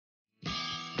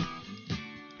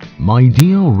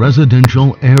Midea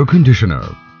Residential Air Conditioner.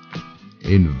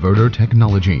 Inverter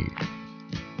Technology.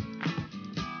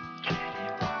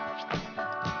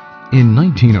 In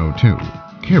 1902,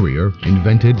 Carrier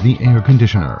invented the air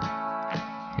conditioner.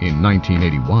 In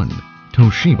 1981,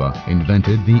 Toshiba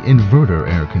invented the inverter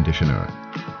air conditioner.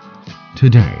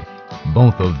 Today,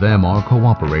 both of them are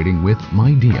cooperating with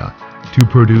Midea to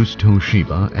produce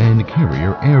Toshiba and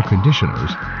Carrier air conditioners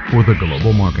for the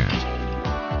global market.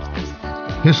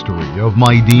 History of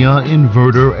Midea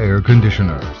inverter air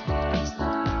conditioners.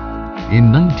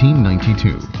 In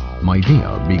 1992,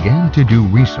 Midea began to do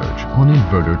research on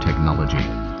inverter technology.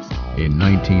 In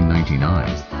 1999,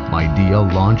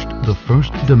 Midea launched the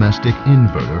first domestic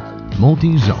inverter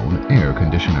multi-zone air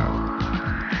conditioner.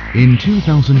 In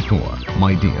 2004,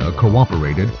 Midea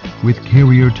cooperated with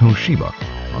Carrier Toshiba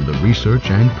on the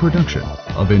research and production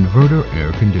of inverter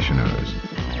air conditioners.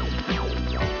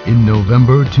 In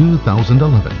November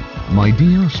 2011,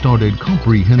 Midea started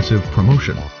comprehensive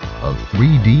promotion of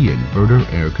 3D inverter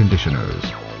air conditioners.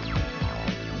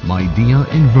 Midea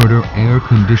Inverter Air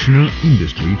Conditioner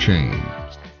Industry Chain.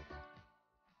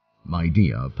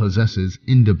 Midea possesses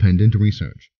independent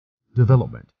research,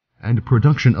 development, and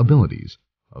production abilities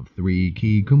of three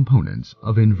key components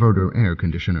of inverter air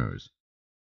conditioners.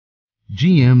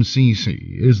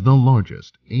 GMCC is the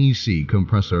largest AC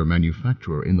compressor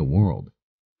manufacturer in the world,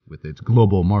 with its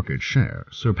global market share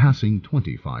surpassing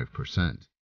 25%.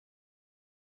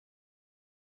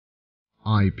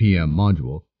 IPM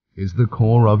module is the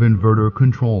core of inverter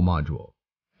control module,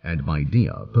 and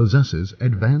Midea possesses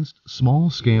advanced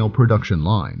small-scale production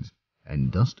lines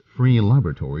and dust-free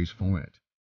laboratories for it.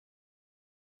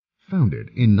 Founded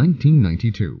in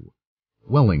 1992,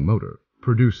 Welling Motor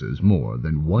produces more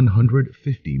than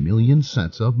 150 million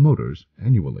sets of motors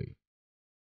annually.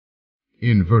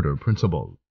 Inverter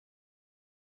principle.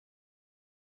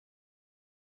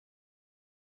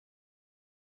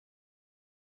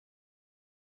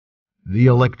 The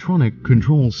electronic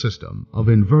control system of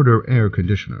inverter air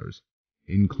conditioners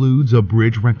includes a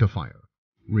bridge rectifier,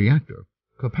 reactor,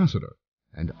 capacitor,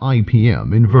 and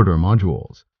IPM inverter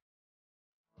modules.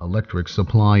 Electric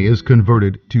supply is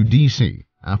converted to DC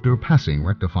after passing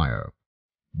rectifier.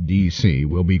 DC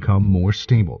will become more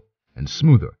stable and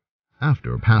smoother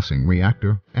after passing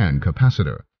reactor and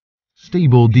capacitor.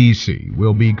 Stable DC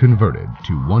will be converted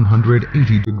to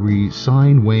 180-degree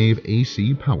sine wave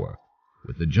AC power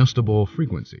with adjustable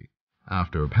frequency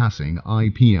after passing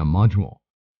IPM module,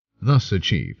 thus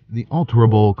achieve the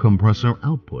alterable compressor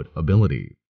output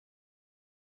ability.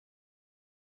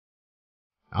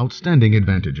 Outstanding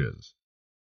advantages.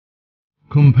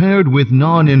 Compared with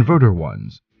non-inverter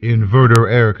ones, inverter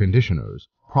air conditioners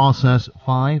possess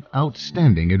 5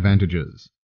 outstanding advantages.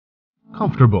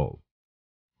 Comfortable.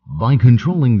 By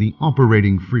controlling the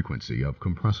operating frequency of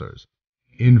compressors,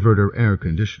 inverter air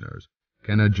conditioners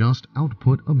can adjust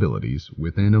output abilities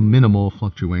within a minimal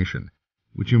fluctuation,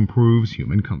 which improves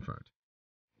human comfort.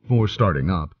 For starting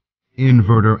up,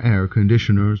 inverter air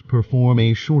conditioners perform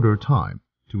a shorter time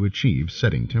to achieve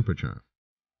setting temperature.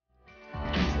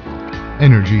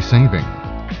 Energy saving.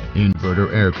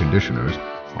 Inverter air conditioners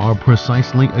are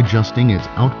precisely adjusting its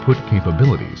output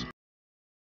capabilities .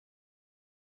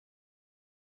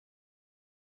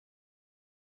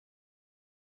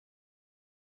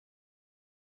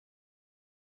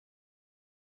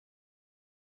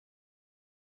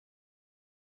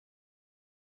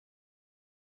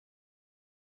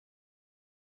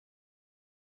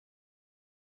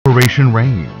 Operation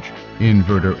range.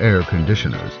 Inverter air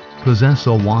conditioners possess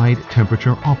a wide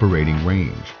temperature operating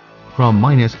range from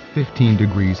minus 15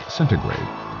 degrees centigrade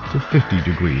to 50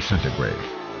 degrees centigrade.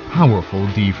 Powerful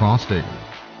defrosting.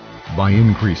 By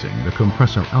increasing the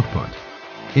compressor output,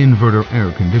 inverter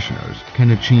air conditioners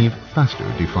can achieve faster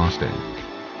defrosting.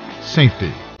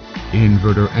 Safety.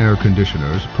 Inverter air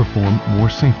conditioners perform more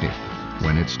safety.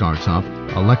 When it starts up,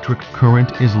 electric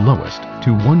current is lowest to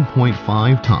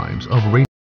 1.5 times of rated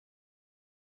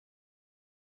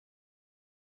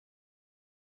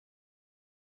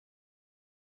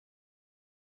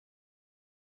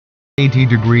 80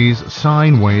 degrees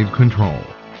sine wave control.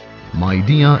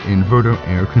 Midea inverter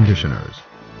air conditioners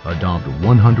adopt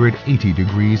 180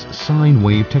 degrees sine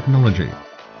wave technology.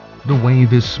 The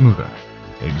wave is smoother,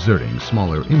 exerting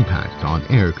smaller impact on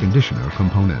air conditioner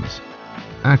components.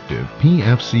 Active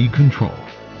PFC control.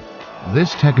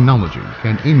 This technology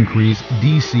can increase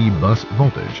DC bus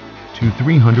voltage to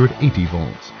 380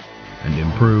 volts and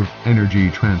improve energy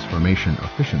transformation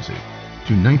efficiency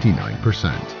to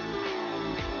 99%.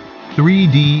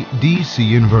 3D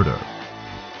DC inverter.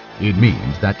 It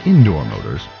means that indoor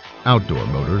motors Outdoor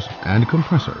motors and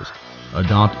compressors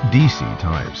adopt DC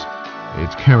types.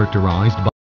 It's characterized by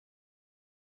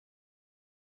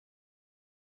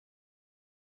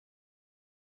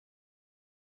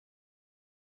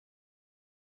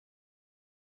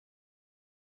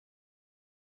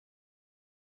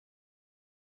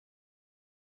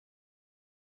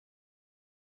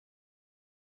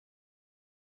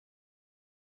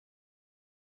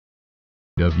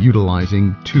of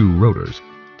utilizing two rotors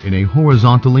in a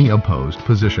horizontally opposed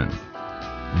position.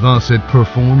 Thus, it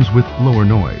performs with lower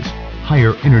noise,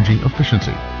 higher energy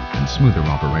efficiency, and smoother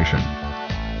operation.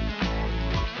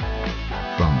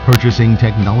 From purchasing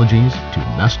technologies to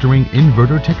mastering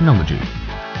inverter technology,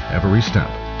 every step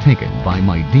taken by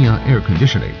Midea Air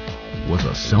Conditioning was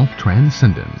a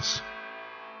self-transcendence.